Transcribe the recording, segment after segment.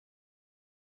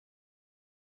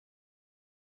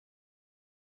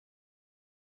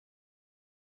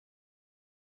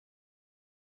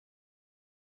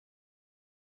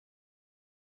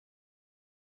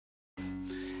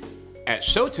At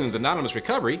ShowTunes Anonymous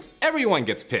Recovery, everyone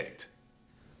gets picked.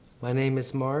 My name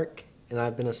is Mark, and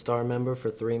I've been a S.T.A.R member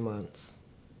for 3 months.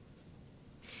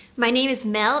 My name is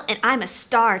Mel, and I'm a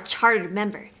S.T.A.R chartered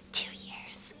member. 2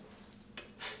 years.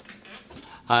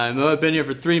 Hi, Mo. I've been here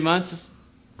for 3 months.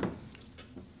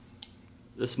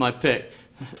 This is my pick.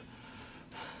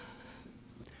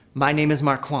 My name is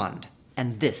Marquand,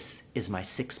 and this is my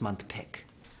 6-month pick.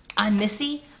 I'm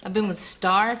Missy. I've been with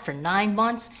S.T.A.R for 9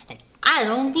 months, and I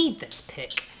don't need this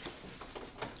pick.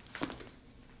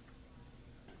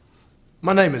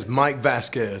 My name is Mike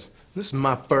Vasquez. This is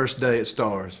my first day at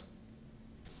S.T.A.R's.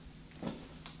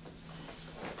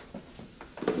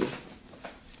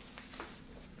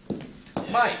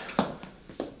 Mike!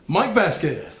 Mike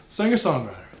Vasquez,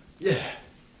 singer-songwriter. Yeah.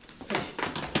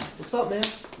 What's up, man?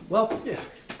 Welcome. Yeah.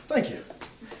 Thank you.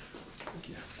 Thank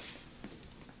you.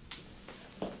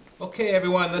 Okay,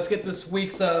 everyone, let's get this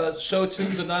week's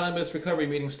ShowTunes Anonymous Recovery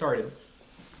meeting started.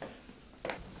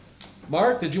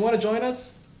 Mark, did you want to join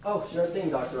us? Oh, sure thing,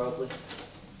 Dr. Oakley.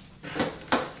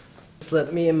 Just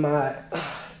let me and my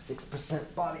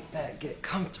 6% body fat get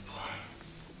comfortable.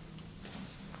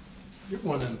 You're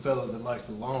one of them fellas that likes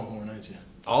the Longhorn, ain't you?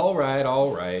 All right,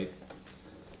 all right.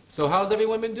 So how's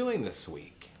everyone been doing this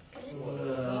week?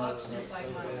 Sucks just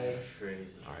like my life.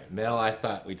 All right, Mel, I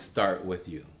thought we'd start with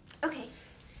you. Okay,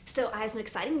 so I have some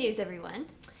exciting news, everyone.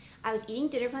 I was eating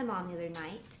dinner with my mom the other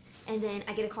night, and then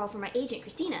I get a call from my agent,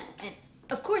 Christina, and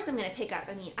of course I'm gonna pick up.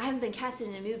 I mean, I haven't been casted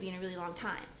in a movie in a really long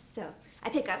time, so I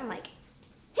pick up, I'm like,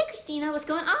 hey Christina, what's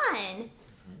going on?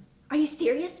 Are you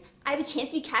serious? I have a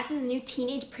chance to be casted in the new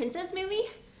Teenage Princess movie?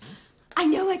 I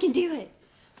know I can do it.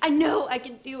 I know I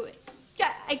can do it.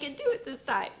 Yeah, I can do it this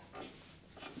time.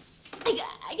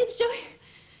 I can show you.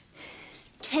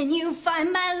 Can you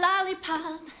find my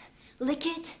lollipop? Lick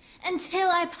it until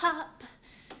I pop.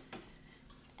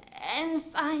 And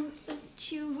find the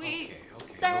chewy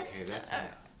Okay, center. that's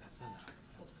enough. That's enough.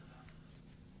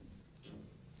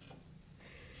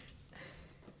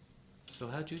 So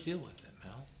how'd you deal with it,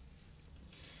 Mel?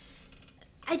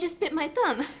 I just bit my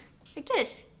thumb. Like this.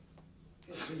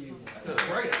 That's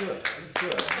right. Good.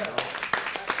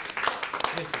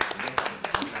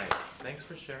 Thanks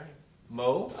for sharing.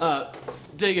 Mo?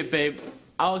 Dig it, babe.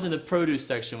 I was in the produce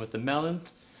section with the melon,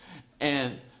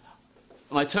 and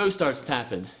my toe starts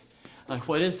tapping. I'm like,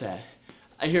 what is that?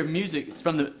 I hear music. It's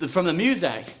from the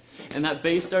music, and that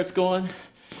bass starts going,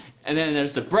 and then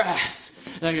there's the brass,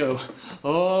 and I go,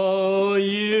 oh,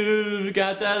 you've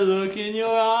got that look in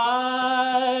your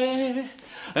eye,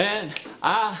 and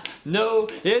I know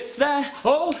it's that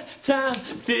old time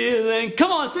feeling.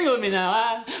 Come on, sing it with me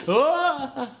now.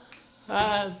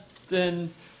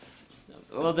 Then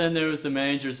there was the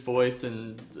manager's voice,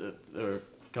 and there were a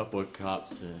couple of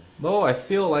cops. Mo, I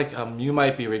feel like you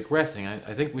might be regressing.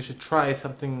 I think we should try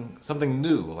something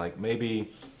new, like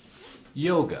maybe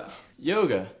yoga.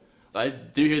 Yoga? I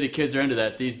do hear the kids are into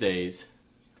that these days.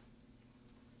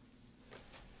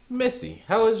 Missy,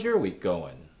 how is your week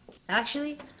going?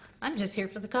 Actually, I'm just here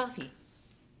for the coffee.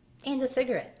 And a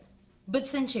cigarette. But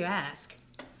since you ask,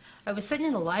 I was sitting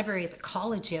in the library at the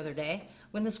college the other day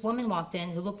when this woman walked in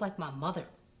who looked like my mother.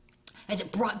 And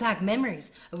it brought back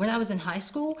memories of when I was in high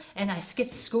school and I skipped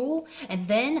school, and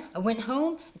then I went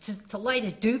home to light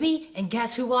a doobie, and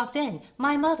guess who walked in?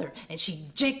 My mother. And she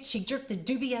jerked the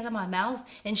doobie out of my mouth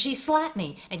and she slapped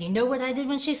me. And you know what I did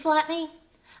when she slapped me?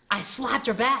 I slapped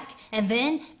her back, and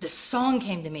then the song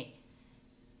came to me.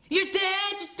 You're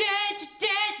dead, you're dead, you're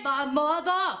dead, my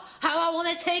mother. How I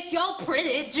wanna take your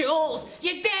pretty jewels.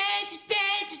 You're dead, you're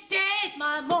dead, you're dead,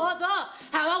 my mother.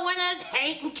 How I wanna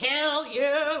hate and kill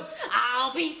you.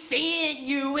 I'll be seeing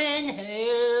you in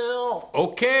hell.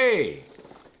 Okay.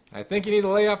 I think you need to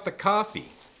lay off the coffee.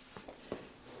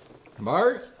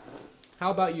 Mark,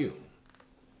 how about you?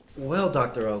 Well,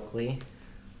 Dr. Oakley,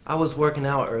 I was working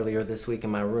out earlier this week in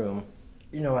my room.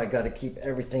 You know, I gotta keep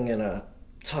everything in a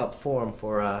top form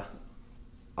for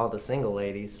all the single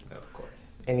ladies. Of course.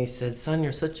 And he said, son,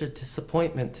 you're such a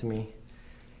disappointment to me.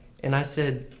 And I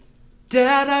said,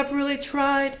 Dad, I've really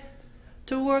tried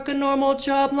to work a normal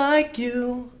job like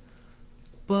you,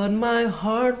 but my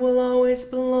heart will always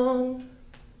belong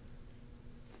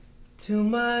to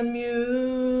my music.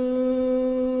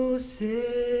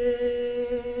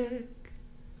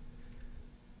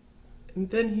 And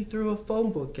then he threw a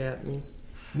phone book at me.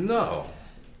 No.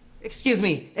 Excuse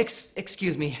me.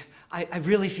 Excuse me. I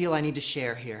really feel I need to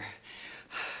share here.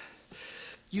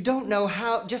 You don't know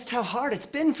just how hard it's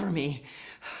been for me.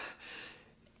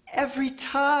 Every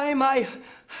time I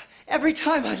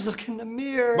look in the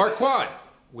mirror. Marquand,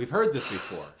 we've heard this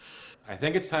before. I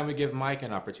think it's time we give Mike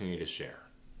an opportunity to share.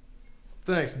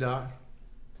 Thanks, Doc.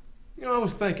 You know, I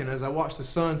was thinking as I watched the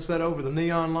sun set over the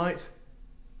neon lights,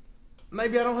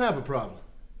 maybe I don't have a problem.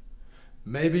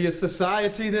 Maybe it's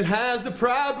society that has the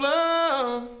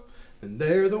problem, and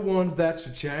they're the ones that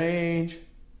should change.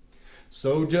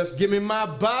 So just give me my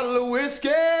bottle of whiskey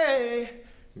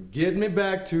and get me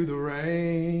back to the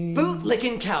rain.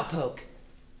 Bootlicking cowpoke.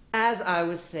 As I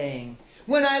was saying,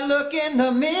 when I look in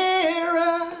the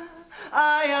mirror,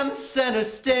 I am center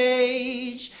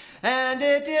stage, and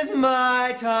it is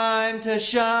my time to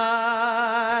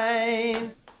shine.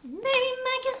 Maybe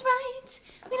Mike is right.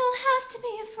 We don't have to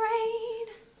be afraid.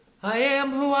 I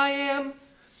am who I am.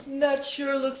 That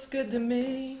sure looks good to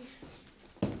me.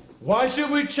 Why should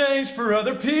we change for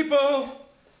other people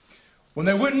when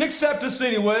they wouldn't accept us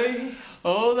anyway?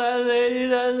 Oh, that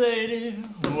lady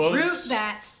was... Root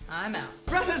that. I'm out.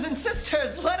 Brothers and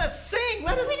sisters, let us sing,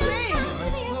 let us sing.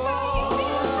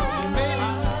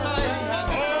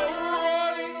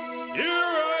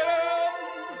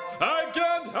 I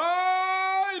can't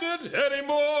hide it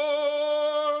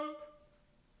anymore.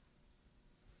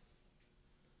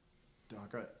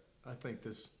 Doc, I think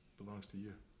this belongs to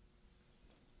you.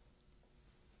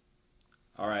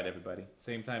 All right, everybody.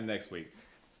 Same time next week.